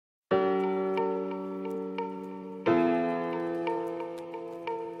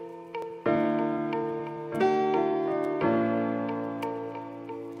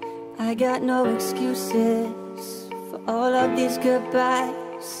I got no excuses for all of these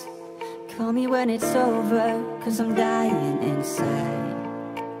goodbyes. Call me when it's over, 'cause I'm dying inside.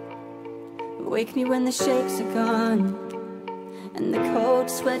 Wake me when the shakes are gone and the cold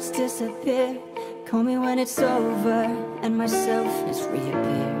sweats disappear. Call me when it's over and myself has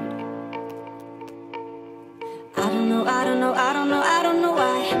reappeared. I don't know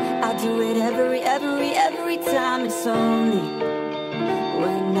why I do it every time. It's only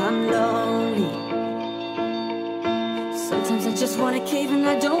when I'm lonely. Sometimes I just wanna cave and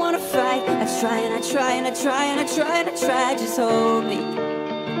I don't wanna fight. I try and I try and I try and I try and I try. Just hold me,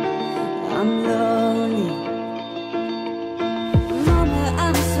 I'm lonely. Mama,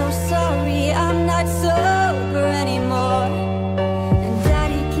 I'm so sorry, I'm not sober anymore. And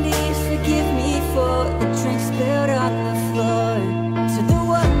Daddy, please forgive me for the drinks spilled on the floor. To the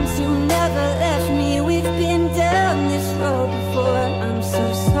ones who never left me, we've been down this road before. I'm so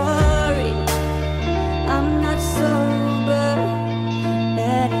sorry, I'm not sober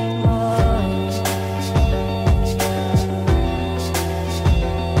anymore.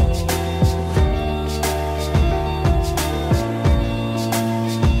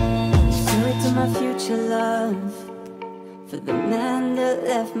 Sorry to my future love, for the man that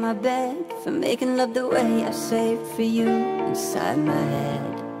left my bed, for making love the way I saved for you inside my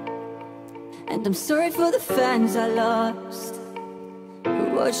head. And I'm sorry for the fans I lost, who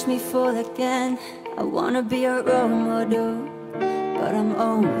watched me fall again. I wanna be a role model, but I'm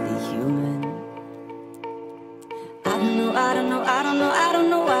only human. I don't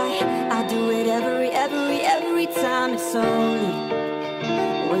know why I do it every time. It's only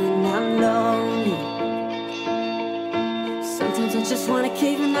when I'm lonely. Sometimes I just wanna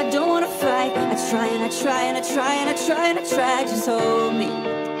cave and I don't wanna fight. I try and I try and I try and I try and I try. Just hold me,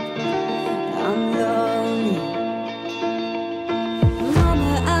 I'm lonely.